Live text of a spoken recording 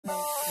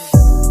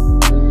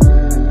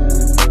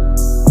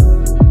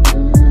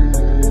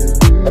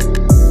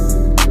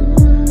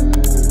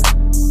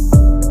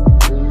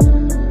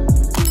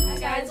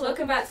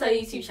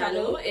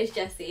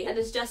Jessie. And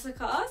it's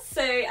Jessica.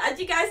 So, as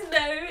you guys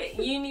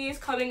know, uni is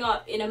coming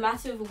up in a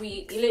matter of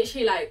weeks.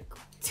 Literally, like,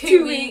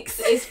 2 weeks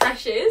is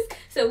freshers.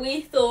 So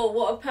we thought,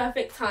 what a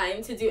perfect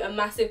time to do a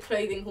massive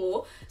clothing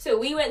haul. So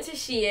we went to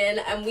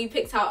Shein and we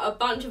picked out a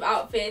bunch of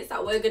outfits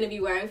that we're going to be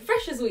wearing for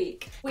Freshers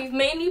Week. We've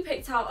mainly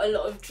picked out a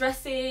lot of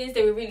dresses.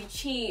 They were really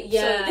cheap.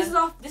 Yeah.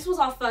 So this was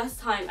our first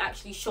time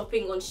actually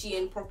shopping on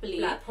Shein properly.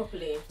 Like,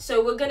 properly.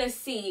 So we're going to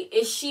see,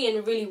 is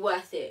Shein really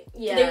worth it?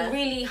 Yeah. Do they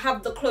really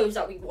have the clothes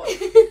that we want?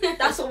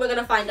 That's what we're going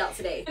to find out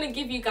today. I'm going to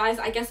give you guys,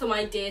 I guess, some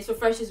ideas for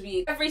Freshers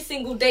Week. Every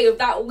single day of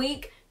that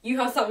week, you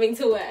have something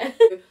to wear.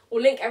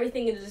 We'll link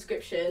everything in the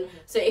description.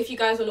 So if you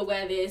guys want to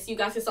wear this, you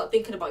guys can start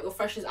thinking about your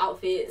freshers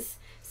outfits.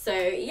 So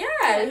yeah,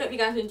 I hope you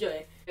guys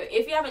enjoy.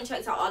 If you haven't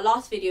checked out our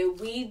last video,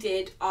 we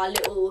did our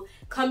little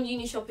come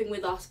uni shopping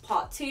with us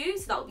part 2.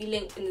 So that will be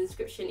linked in the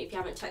description if you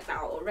haven't checked that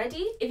out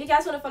already. If you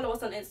guys want to follow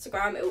us on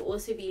Instagram, it will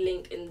also be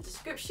linked in the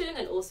description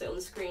and also on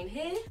the screen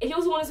here. If you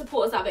also want to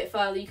support us that a bit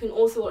further, you can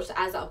also watch the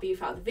ads that will be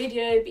throughout the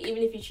video. But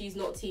even if you choose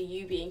not to,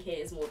 you being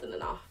here is more than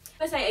enough.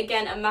 I say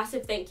again a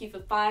massive thank you for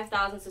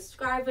 5,000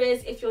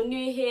 subscribers. If you're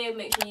new here,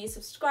 make sure you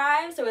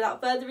subscribe. So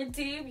without further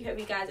ado, we hope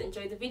you guys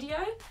enjoyed the video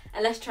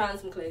and let's try on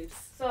some clothes.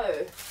 So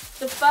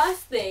the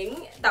first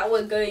thing that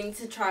we're going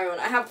to try on,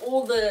 I have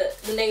all the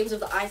names of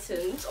the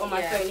items on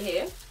my phone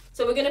here.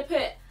 So we're going to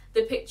put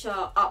the picture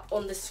up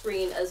on the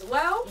screen as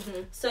well.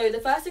 So the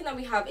first thing that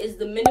we have is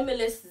the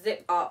minimalist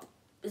zip up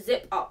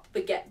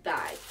baguette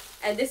bag,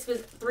 and this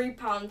was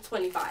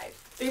 £3.25.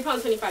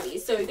 £3.25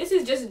 each. So this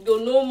is just your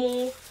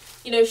normal,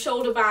 you know,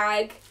 shoulder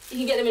bag. You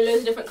can get them in loads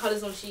of different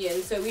colours on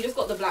Shein. So we just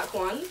got the black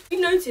one.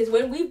 You notice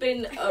when we've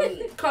been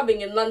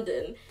clubbing in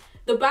London,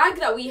 the bag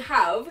that we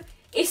have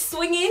is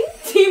swinging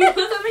too much.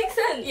 Does that make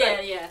sense?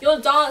 Yeah. You're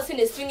dancing,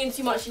 it's swinging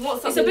too much. You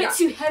want something It's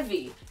a bit too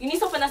heavy. You need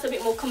something that's a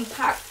bit more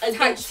compact,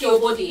 attached to your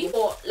body.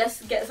 Or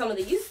let's get some of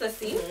these. Let's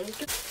see.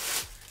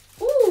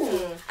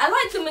 Ooh, I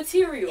like the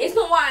material. It's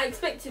not what I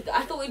expected.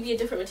 I thought it'd be a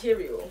different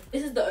material.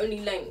 This is the only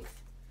length,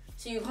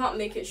 so you can't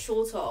make it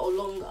shorter or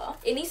longer.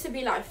 It needs to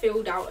be like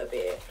filled out a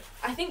bit.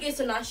 I think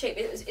it's a nice shape.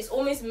 It's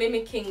almost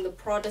mimicking the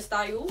Prada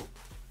style.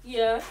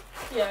 Yeah.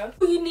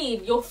 All you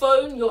need, your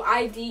phone, your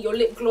ID, your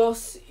lip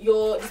gloss,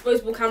 your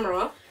disposable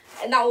camera,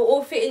 and that will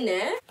all fit in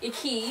there. Your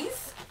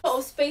keys, a lot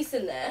of space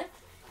in there.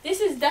 This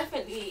is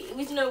definitely,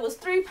 we know it was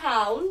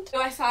 £3.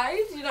 Go outside,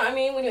 you know what I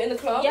mean, when you're in the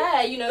club.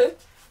 Yeah, you know.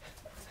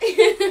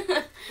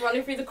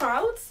 Running through the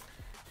crowds.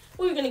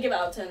 What are we gonna give it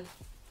out of 10? Give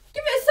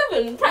it a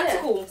 7.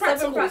 Practical. Yeah,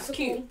 7 practical.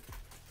 Cute.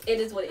 It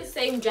is what it is.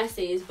 Same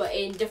dresses but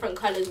in different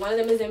colours. One of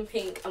them is in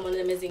pink and one of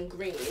them is in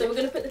green. So we're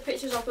gonna put the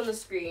pictures up on the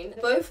screen.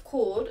 Both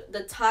called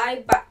the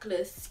Thai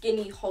Backless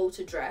skinny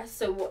halter dress.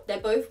 So what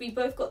we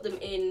both got them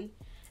in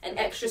an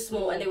extra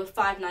small and they were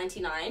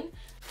 $5.99.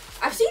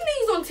 I've seen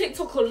these on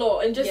TikTok a lot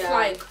and just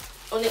like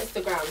on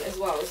Instagram as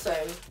well. So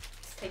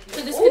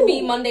this could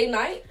be Monday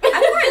night. I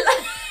quite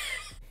like.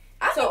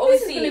 So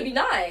obviously this is gonna be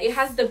nice. It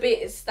has the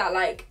bits that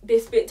like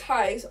this bit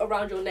ties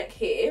around your neck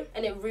here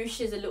and it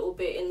ruches a little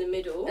bit in the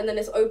middle and then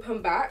it's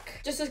open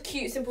back. Just a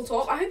cute simple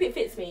top. I hope it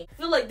fits me.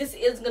 I feel like this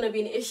is gonna be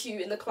an issue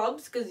in the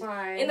clubs because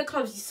in the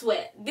clubs you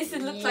sweat. This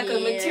looks like a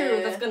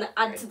material that's gonna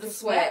add to the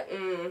sweat.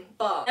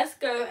 But let's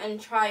go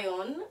and try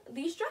on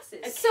these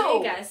dresses. Okay,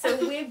 so guys, so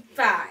we're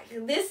back.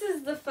 This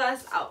is the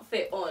first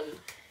outfit on.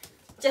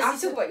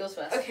 Jesse, talk about yours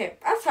first. Okay,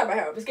 I've tied my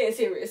hair up. It's getting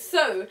serious.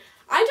 So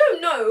I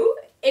don't know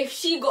if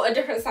she got a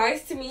different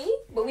size to me,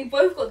 but we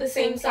both got the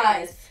same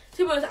size.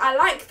 To be honest, I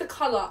like the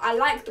colour, I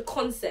like the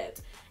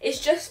concept. It's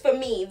just for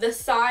me, the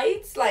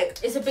sides, like,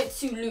 it's a bit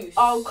too loose.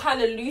 Are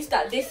kind of loose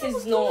that this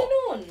is not.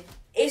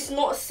 It's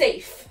not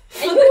safe.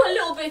 And you're a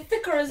little bit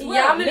thicker as well.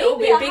 Yeah, I'm a little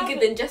bit bigger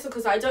than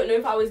Jessica, so I don't know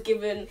if I was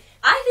given.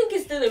 I think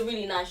it's still a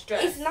really nice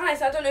dress. It's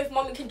nice. I don't know if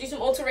Mummy can do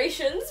some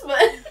alterations,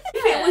 but if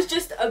it was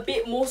just a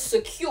bit more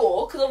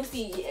secure, because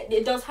obviously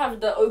it does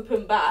have the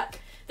open back,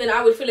 then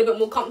I would feel a bit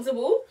more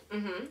comfortable.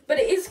 But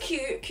it is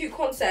cute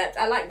concept.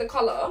 I like the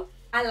colour.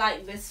 I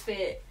like this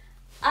fit.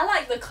 I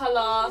like the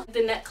colour, the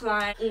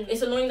neckline.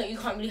 It's annoying that you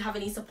can't really have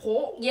any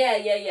support. Yeah.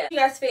 What you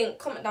guys think?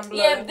 Comment down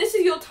below. Yeah, this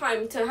is your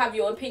time to have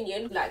your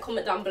opinion. Like,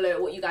 comment down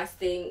below what you guys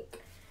think.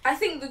 I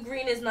think the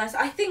green is nice.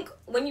 I think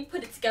when you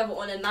put it together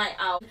on a night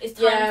out, it's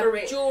time for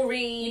it.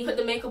 Jewellery. You put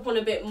the makeup on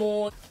a bit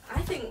more. I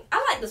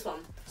like this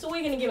one. So what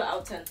are you going to give it out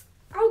of 10?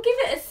 I'll give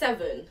it a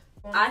 7.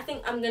 I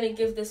think I'm going to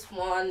give this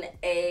one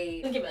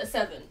I'm going to give it a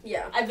 7.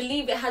 Yeah. I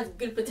believe it has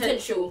good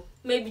potential.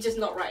 Maybe just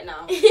not right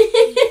now.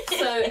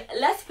 So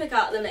let's pick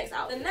out the next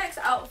outfit. The next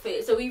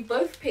outfit, so we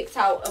both picked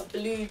out a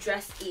blue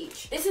dress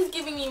each. This is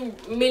giving me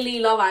Millie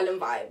Love Island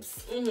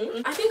vibes.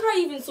 I think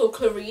I even saw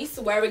Clarice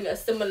wearing a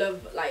similar,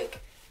 like,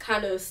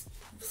 kind of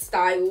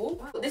style.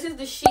 This is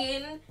the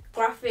Shein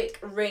graphic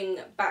ring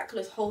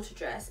backless halter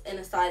dress in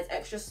a size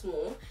extra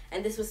small,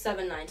 and this was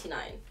 $7.99.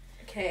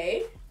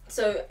 Okay.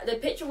 So the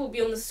picture will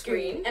be on the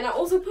screen, and I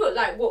also put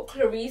like what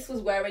Clarice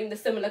was wearing, the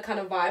similar kind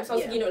of vibe. So I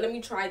was like, you know, let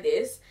me try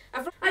this.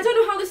 I don't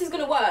know how this is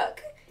gonna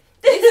work.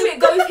 This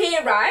bit goes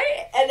here,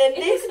 right? And then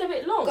this a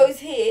bit long. Goes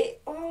here.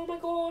 Oh my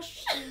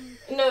gosh.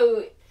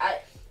 No,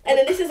 And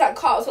then this is like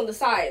cutouts on the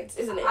sides,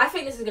 isn't it? I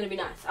think this is gonna be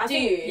nice. Do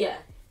you? Yeah.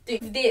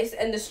 This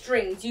and the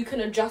strings, you can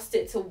adjust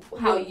it to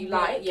how you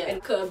like. Yeah.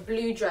 And a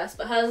blue dress,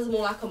 but hers is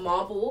more like a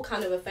marble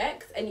kind of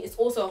effect, and it's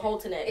also a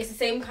halter neck. It's the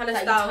same kind of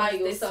that style you tie as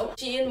this yourself. one.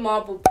 Shein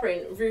marble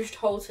print ruched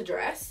halter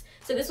dress.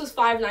 So this was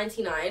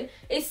 $5.99.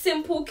 It's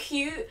simple,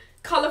 cute,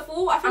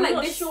 colourful. I feel I'm like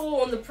not this.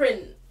 sure on the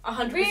print.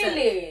 100%.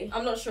 Really?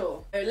 I'm not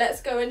sure. So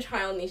let's go and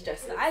try on these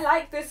dresses. I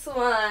like this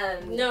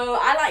one. No,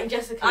 I like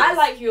Jessica's. I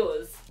like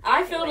yours.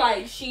 I feel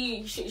like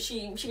she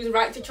was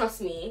right to trust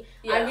me.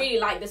 Yeah. I really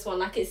like this one.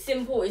 Like, it's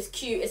simple, it's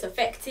cute, it's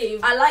effective.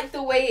 I like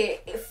the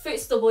way it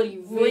fits the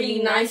body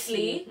really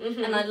nicely.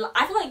 Mhm. And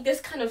I feel like this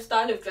kind of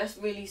style of dress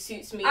really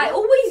suits me. I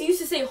always used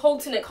to say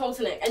halter neck,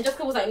 and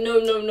Jessica was like, no.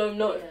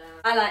 Yeah.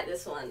 I like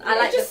this one. Yeah, I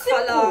like it's the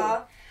just colour.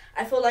 simple.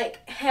 I feel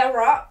like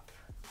hair up.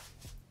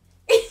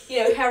 You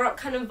know, hair up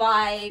kind of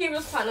vibe. It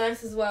was quite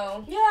nice as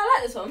well. Yeah, I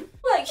like this one.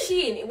 Like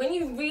Shein, when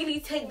you really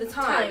take the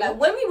time, like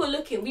when we were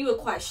looking, we were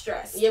quite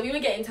stressed. Yeah, we were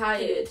getting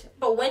tired.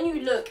 But when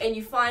you look and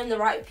you find the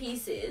right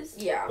pieces,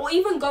 Yeah. or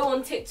even go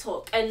on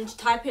TikTok and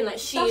type in like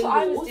Shein That's what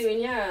I was hauls, doing,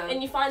 yeah.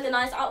 and you find the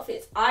nice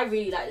outfits, I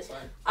really like this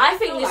one. I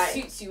think feel this like,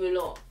 suits you a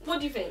lot.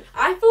 What do you think?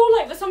 I feel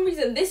like for some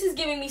reason this is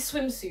giving me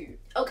swimsuit.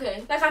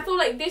 Okay. Like, I feel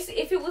like this,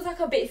 if it was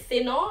like a bit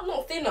thinner,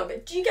 not thinner,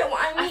 but do you get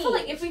what I mean? I feel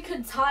like if we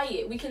could tie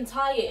it, we can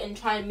tie it and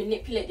try and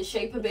manipulate the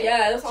shape a bit.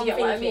 Yeah, that's Do what you I'm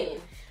get what I thinking.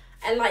 mean?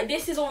 And like,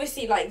 this is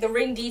obviously like the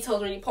ring detail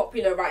is really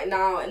popular right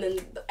now, and then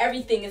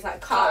everything is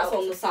like cut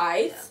on the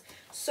sides. Yeah.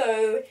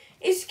 So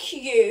it's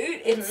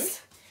cute.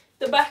 It's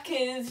the back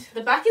is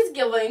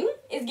giving.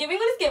 it's giving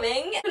what it's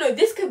giving. You know,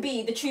 this could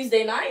be the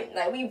Tuesday night.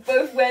 Like, we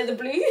both wear the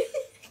blue.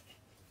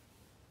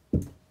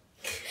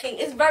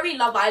 It's very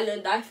Love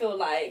Island, I feel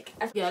like.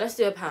 Yeah, let's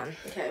do a pan.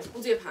 Okay,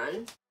 we'll do a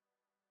pan.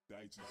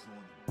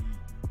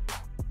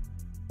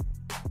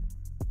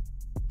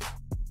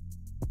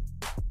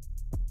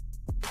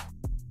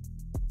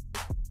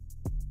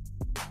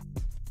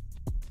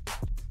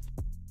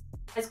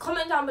 Guys,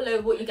 comment down below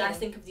what you guys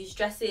think of these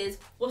dresses.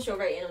 What's your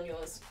rating on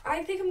yours?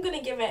 I think I'm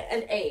gonna give it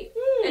an 8.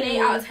 An 8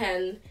 out of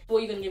 10. What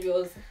are you gonna give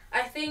yours?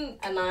 I think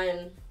A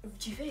 9.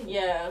 Do you think?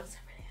 Yeah.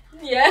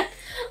 Yeah.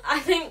 I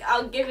think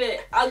I'll give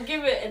it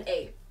an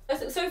 8.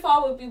 So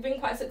far, we've been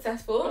quite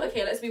successful.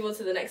 Okay, let's move on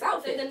to the next So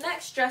outfit. the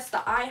next dress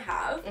that I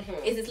have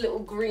is this little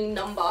green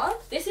number.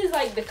 This is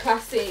like the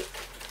classic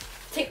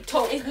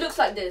TikTok. It looks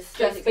like this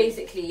Dress, basically.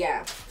 basically,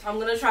 yeah. So I'm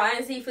gonna try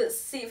and see if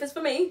it's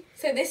for me.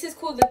 So this is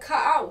called the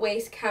cutout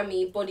waist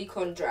cami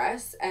bodycon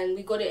dress, and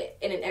we got it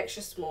in an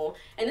extra small.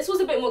 And this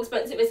was a bit more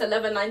expensive. It's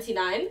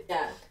 $11.99.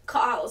 Yeah.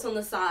 Cutouts on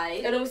the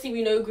side. And obviously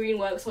we know green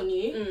works on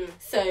you.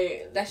 So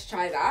let's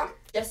try that.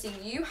 Jessie,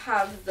 you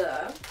have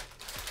the.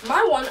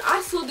 My one,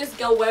 I saw this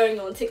girl wearing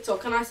it on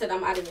TikTok, and I said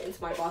I'm adding it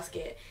into my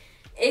basket.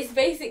 It's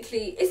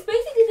basically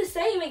the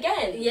same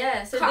again.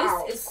 Yeah, so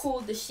Cutouts. this is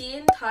called the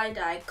Shein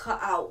tie-dye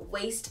cutout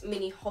waist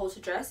mini halter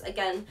dress.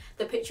 Again,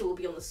 the picture will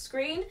be on the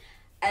screen.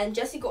 And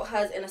Jessie got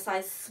hers in a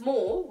size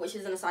small, which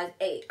is in a size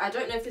 8. I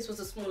don't know if this was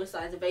a smaller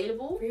size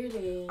available.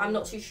 Really? I'm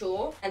not too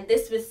sure. And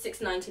this was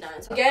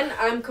 $6.99. So Again,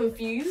 I'm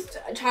confused.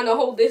 I'm trying to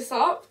hold this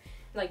up.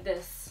 like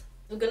this.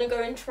 We're gonna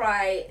go and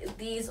try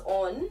these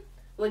on.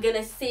 We're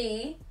gonna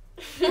see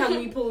can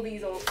we pull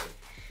these off.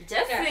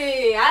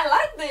 Jessie, I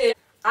like this.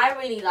 I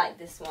really like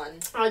this one.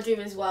 I do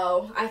as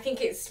well. I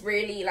think it's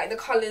really, like, the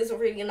colours are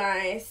really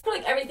nice. I feel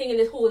like everything in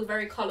this haul is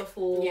very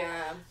colourful.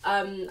 Yeah.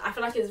 I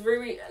feel like it's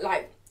really,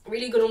 like,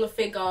 really good on the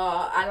figure.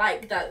 I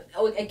like that,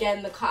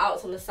 again, the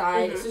cutouts on the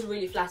side. It's just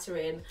really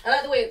flattering. I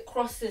like the way it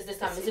crosses this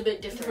time. It's a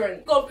bit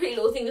different. Got a pretty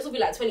little thing. This will be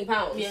like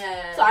 £20.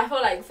 Yeah. So I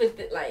feel like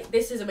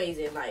this is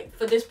amazing. Like,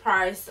 for this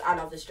price, I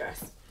love this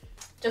dress.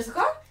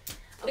 Jessica?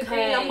 The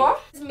green number?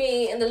 It's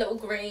me in the little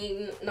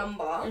green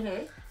number.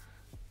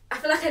 I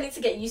feel like I need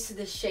to get used to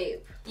this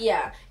shape.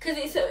 Yeah, because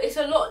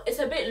it's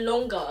a bit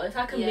longer. It's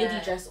like a midi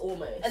dress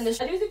almost. And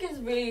I do think it's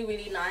really,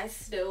 really nice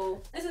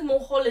still. This is more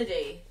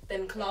holiday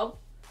than club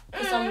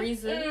for some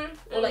reason.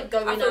 Or like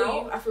going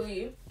out. I feel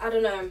you. I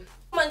don't know.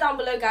 Comment down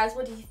below, guys.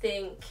 What do you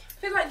think?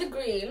 I feel like the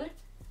green.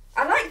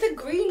 I like the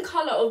green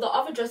colour of the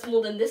other dress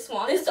more than this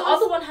one. The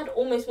other one had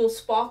almost more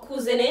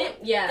sparkles in it.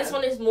 Yeah. This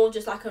one is more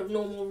just like a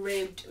normal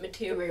ribbed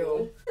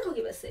material. I think I'll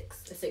give it a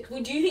 6. A 6.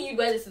 Well, do you think you'd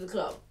wear this to the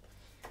club?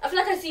 I feel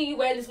like I see you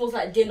wearing this more to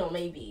like dinner,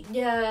 maybe.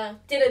 Yeah.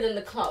 Dinner than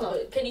the club.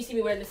 But can you see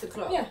me wearing this to the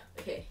club? Yeah.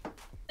 Okay.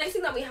 Next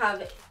thing that we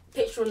have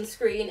pictured on the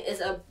screen is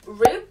a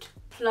ribbed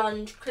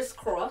plunge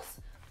crisscross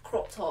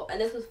crop top, and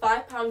this was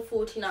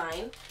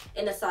 £5.49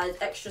 in a size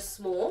extra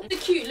small. The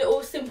cute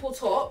little simple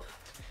top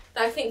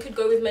that I think could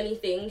go with many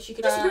things. You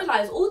could just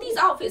realise all these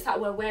outfits that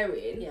we're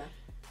wearing. Yeah.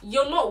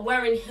 You're not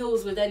wearing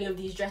heels with any of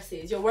these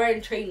dresses. You're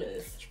wearing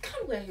trainers. You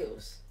can wear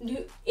heels.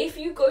 If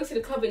you go to the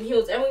club in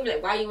heels, everyone will be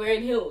like, why are you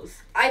wearing heels?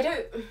 I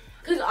don't...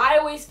 Because I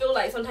always feel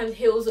like sometimes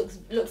heels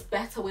looks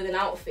better with an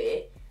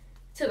outfit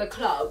to the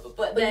club,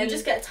 but then you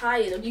just get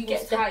tired and you people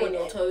get step tired on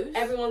your toes.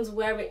 Everyone's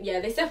wearing,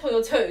 they step on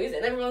your toes,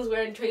 and everyone's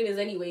wearing trainers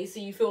anyway, so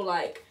you feel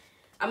like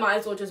I might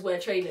as well just wear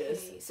trainers.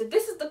 Okay, so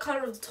this is the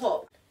colour of the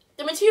top.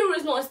 The material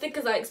is not as thick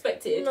as I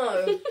expected.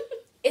 No.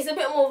 It's a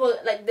bit more of a,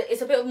 like,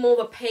 it's a bit more of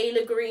a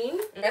paler green.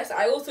 Yes,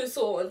 I also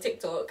saw on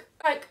TikTok,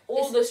 like,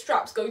 all the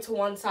straps go to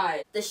one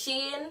side. The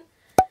Shein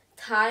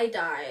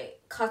tie-dye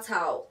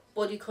cut-out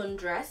bodycon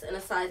dress in a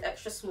size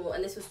extra small,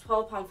 and this was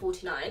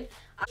 £12.49.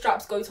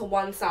 Straps go to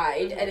one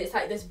side, and it's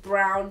like this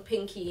brown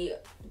pinky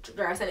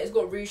dress, and it's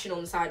got ruching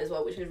on the side as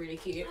well, which is really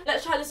cute.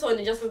 Let's try this on,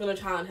 and Jessica's gonna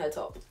try on her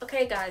top.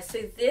 Okay guys, so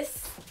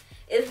this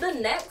is the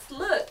next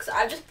look. So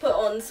I've just put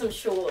on some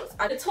shorts.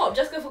 At the top,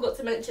 Jessica forgot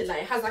to mention that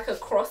it has like a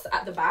cross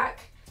at the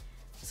back.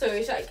 So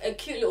it's like a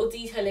cute little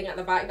detailing at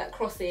the back that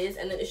crosses,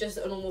 and then it's just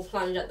a normal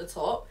plunge at the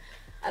top,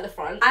 at the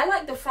front. I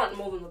like the front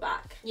more than the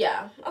back.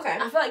 Yeah, okay.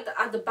 I feel like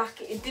at the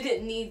back it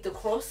didn't need the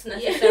cross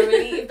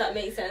necessarily, if that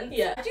makes sense.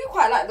 Yeah. I do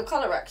quite like the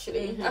colour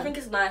actually. I think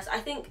it's nice. I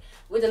think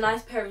with a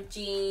nice pair of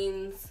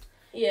jeans,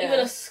 even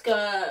a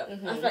skirt, I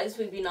feel like this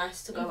would be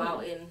nice to go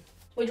out in.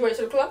 Would you wear it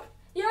to the club?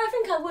 Yeah, I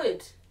think I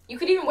would. You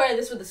could even wear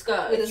this with a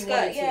skirt. With a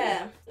skirt,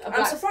 yeah.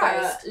 I'm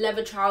surprised. Skirt,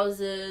 leather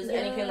trousers,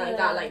 anything like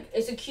that. Like,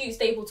 it's a cute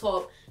staple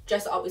top,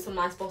 dress it up with some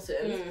nice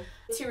bottoms.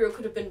 Material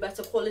could have been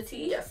better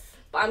quality. Yes.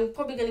 But I'm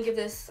probably gonna give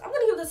this. I'm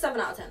gonna give this 7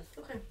 out of 10.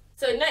 Okay.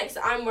 So next,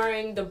 I'm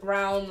wearing the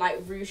brown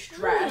like ruche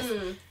dress.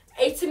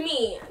 To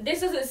me, this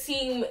doesn't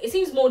seem. It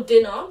seems more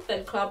dinner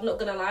than club. Not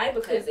gonna lie,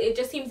 because it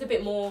just seems a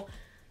bit more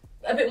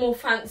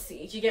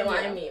fancy. Do you get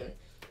what I mean?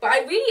 But I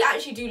really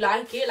actually do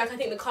like it. Like, I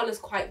think the colour's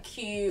quite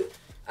cute.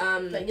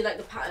 Like, you like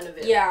the pattern of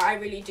it? Yeah, I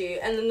really do.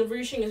 And then the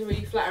ruching is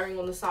really flattering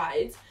on the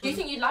sides. Do you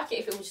think you'd like it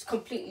if it was just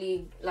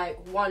completely like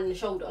one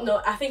shoulder?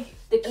 No, I think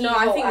the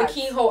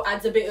keyhole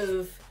adds a bit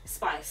of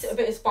spice.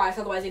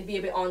 Otherwise it'd be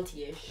a bit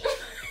auntie-ish.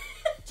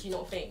 Do you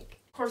not think?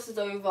 Crosses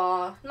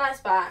over, nice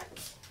back,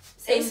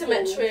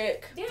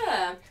 asymmetric.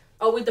 Yeah.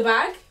 Oh, with the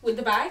bag?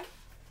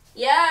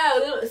 Yeah, a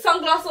little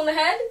sunglass on the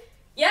head.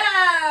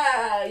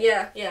 Yeah.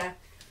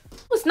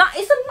 It's not.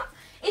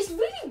 It's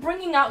really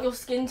bringing out your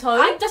skin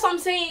tone. That's what I'm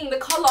saying. The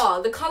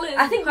colour is.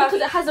 I think perfect.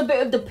 Because it has a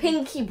bit of the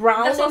pinky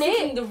brown That's what in I'm it.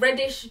 thinking, the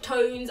reddish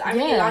tones. I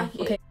really like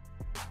it. Okay.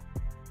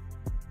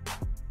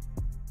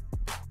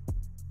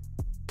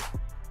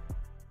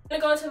 I'm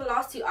gonna go into the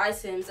last 2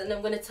 items, and then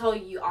I'm gonna tell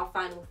you our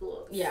final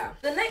thoughts. Yeah.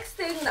 The next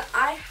thing that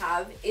I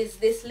have is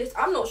this list.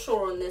 I'm not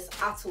sure on this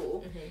at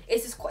all.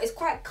 It's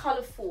quite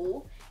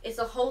colourful. It's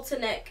a halter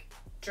neck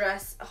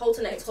dress,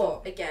 halter neck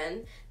top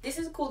again. This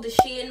is called the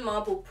Shein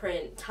marble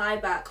print tie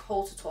back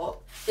halter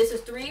top. This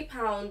is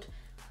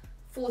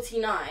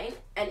 £3.49,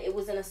 and it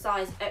was in a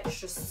size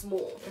extra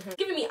small.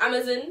 Giving me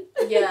Amazon.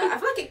 Yeah, I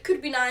feel like it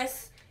could be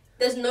nice.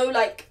 There's no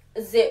like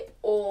zip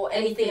or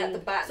anything at the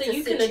back, so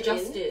you can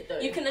adjust it though.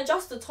 You can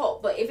adjust the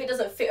top, but if it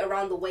doesn't fit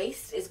around the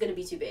waist, it's gonna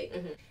be too big.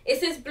 It's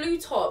this blue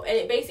top, and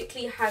it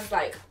basically has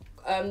like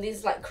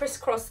these like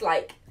crisscross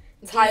like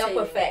tie up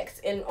effect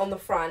on the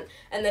front,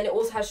 and then it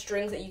also has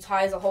strings that you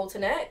tie as a halter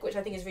neck, which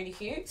I think is really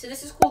cute. So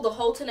this is called the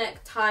halter neck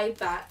tie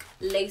back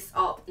lace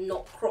up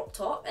not crop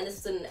top, and this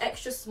is an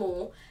extra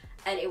small,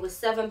 and it was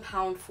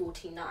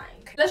 £7.49.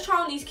 Let's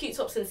try on these cute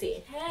tops and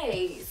see.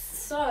 Hey,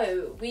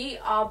 so we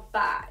are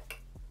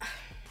back.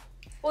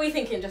 What are you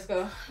thinking,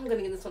 Jessica? I'm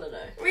gonna give this one a no.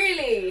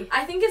 Really?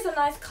 I think it's a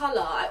nice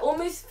colour. I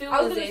almost feel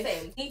I was gonna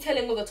say,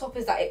 detailing of the top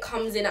is that it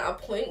comes in at a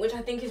point, which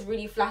I think is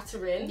really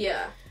flattering.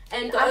 Yeah.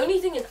 And the only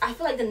thing is, I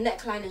feel like the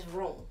neckline is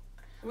wrong.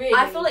 Really?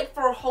 I feel like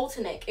for a halter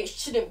neck, it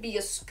shouldn't be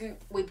a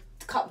scoop with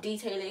cup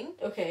detailing.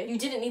 Okay. You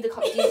didn't need the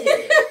cup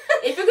detailing.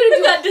 If you're gonna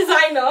do that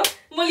designer,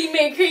 Molly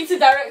May, creative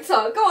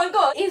director, go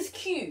on. It's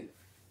cute.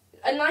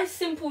 A nice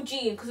simple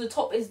jean, because the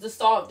top is the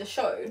star of the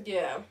show.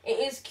 Yeah. It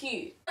is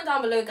cute. Comment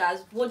down below,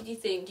 guys, what do you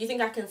think? Do you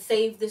think I can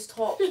save this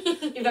top? Do you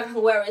think I can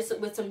wear it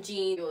with some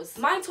jeans?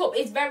 My top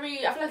is I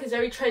feel like it's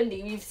very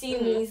trendy. We've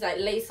seen these like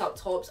lace up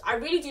tops. I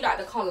really do like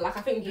the colour. Like,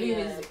 I think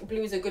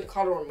blue is a good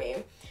colour on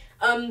me.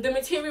 The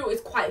material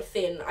is quite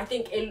thin. I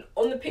think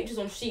on the pictures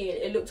on Shein,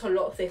 it looked a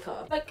lot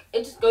thicker. Like,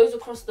 it just goes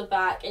across the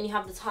back, and you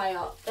have the tie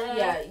up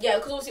there. Yeah,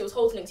 because obviously it was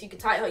halter neck, so you could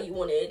tie it how you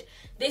wanted.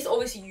 This,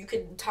 obviously, you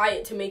could tie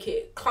it to make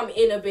it come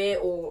in a bit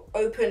or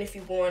open if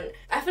you want.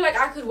 I feel like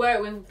I could wear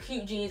it with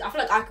cute jeans. I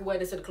feel like I could wear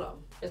this to the club.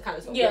 It's kind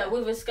of stuff. Yeah,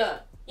 with a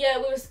skirt. Yeah,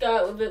 with a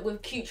skirt,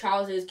 with cute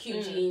trousers,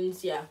 cute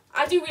jeans, yeah.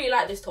 I do really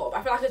like this top.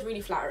 I feel like it's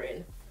really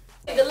flattering.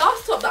 The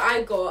last top that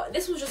I got,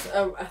 this was just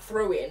a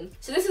throw-in.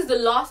 So this is the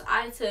last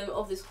item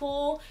of this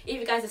haul. If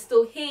you guys are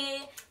still here,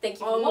 thank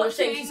you for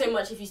watching. Thank you so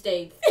much if you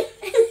stayed.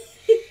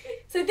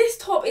 So this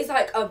top is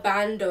like a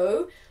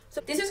bandeau. So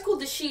this is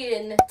called the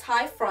Shein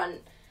tie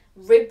front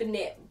rib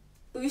knit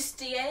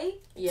bustier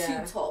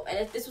two-top,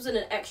 and this was in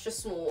an extra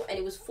small, and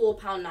it was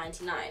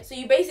 £4.99. So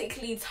you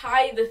basically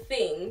tie the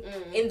thing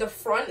in the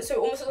front, so it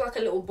almost looks like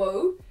a little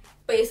bow,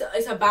 but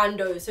it's a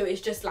bandeau, so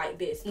it's just like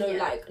this,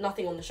 like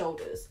nothing on the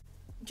shoulders.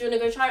 Do you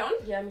want to go try it on?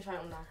 Yeah, let me try it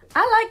on now.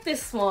 I like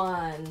this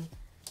one.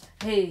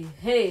 Hey,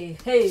 hit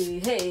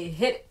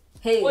it.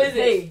 Hey, what is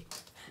it?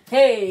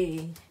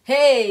 Hey.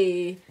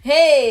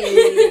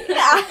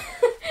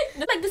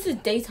 Looks like this is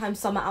daytime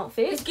summer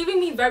outfit. It's giving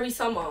me very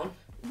summer.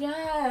 Yeah.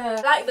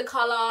 I like the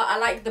colour, I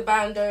like the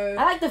bandeau.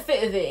 I like the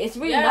fit of it. It's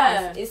really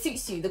nice. It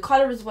suits you. The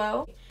colour as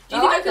well. Do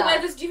you think I could wear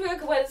this? Do you think I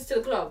could wear this to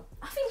the club?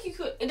 I think you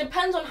could. It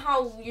depends on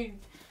how you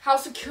how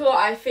secure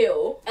I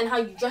feel. And how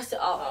you dress it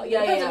up.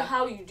 Yeah, Depends yeah. on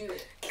how you do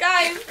it.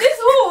 Guys, this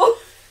haul.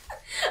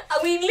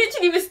 We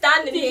literally were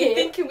standing here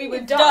thinking we were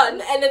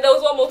done, and then there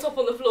was one more top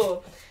on the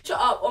floor. Shut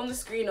up on the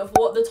screen of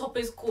what the top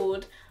is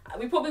called.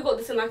 We probably got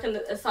this in like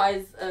a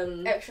size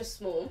extra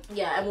small.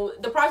 Yeah, and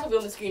the price will be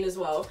on the screen as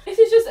well. This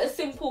is just a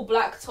simple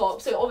black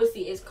top, so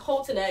obviously it's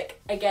halter neck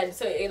again,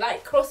 so it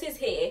like crosses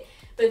here,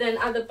 but then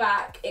at the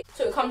back,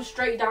 so it comes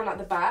straight down at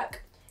the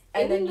back.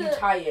 And then you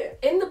tie it.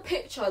 In the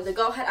picture, the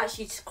girl had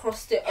actually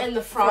crossed it in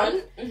the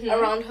front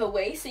around her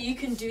waist, so you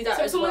can do that.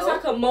 So it's almost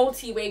like a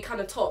multi-way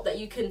kind of top that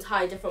you can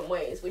tie different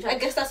ways. Which I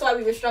guess that's why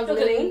we were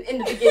struggling in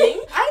the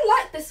beginning. I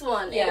like this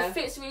one. Yeah, it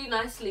fits really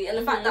nicely, and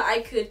the fact that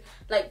I could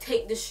like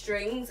take the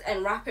strings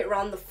and wrap it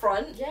around the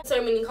front. Yeah.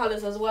 So many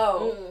colours as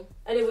well,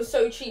 and it was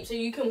so cheap. So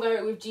you can wear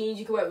it with jeans,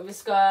 you can wear it with a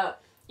skirt.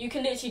 You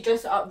can literally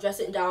dress it up, dress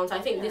it down. So I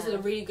think this is a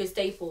really good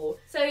staple.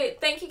 So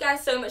thank you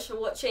guys so much for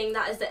watching.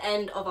 That is the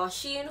end of our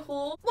Shein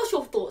haul. What's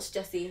your thoughts,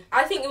 Jessie?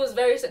 I think it was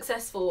very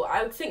successful.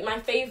 I would think my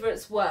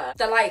favourites were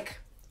the like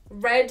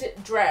red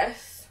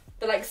dress,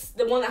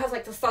 the one that has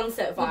like the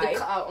sunset vibe. With the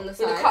cutout on the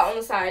side. With the cut on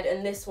the side,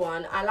 and this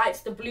one. I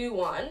liked the blue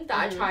one that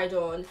I tried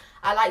on.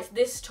 I liked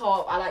this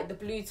top. I liked the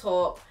blue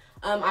top.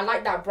 I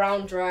liked that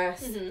brown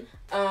dress.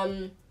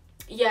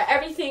 Yeah,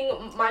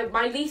 everything.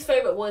 My least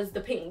favourite was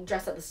the pink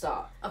dress at the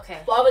start. Okay.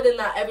 But other than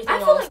that, everything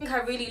else. I think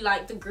I really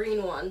liked the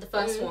green one, the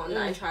first one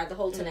that I tried, the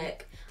halter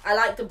neck. I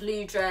like the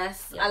blue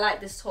dress. I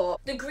like this top.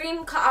 The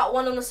green cutout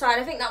one on the side,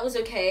 I think that was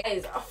okay.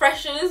 Guys,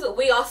 freshers,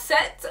 we are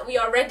set. We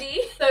are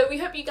ready. So we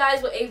hope you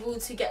guys were able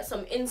to get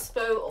some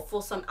inspo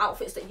for some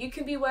outfits that you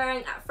can be wearing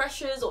at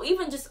freshers, or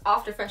even just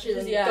after freshers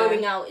and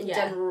going out in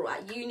general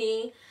at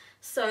uni.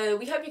 So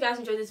we hope you guys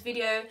enjoyed this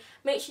video.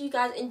 Make sure you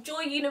guys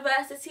enjoy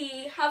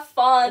university, have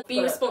fun, be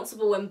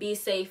responsible and be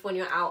safe when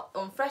you're out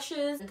on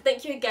freshers. And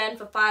thank you again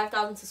for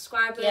 5,000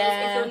 subscribers.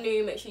 If you're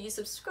new, make sure you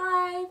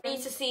subscribe. We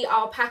need to see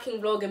our packing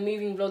vlog and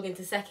moving vlog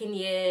into second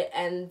year,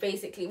 and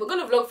basically we're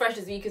gonna vlog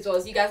freshers week as well,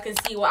 so you guys can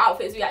see what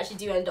outfits we actually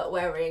do end up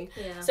wearing.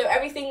 So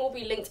everything will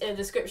be linked in the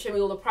description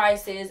with all the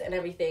prices and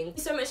everything. Thank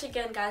you so much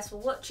again, guys, for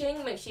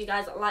watching. Make sure you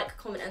guys like,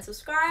 comment and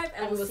subscribe,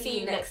 and we will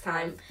see you next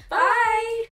time. Bye.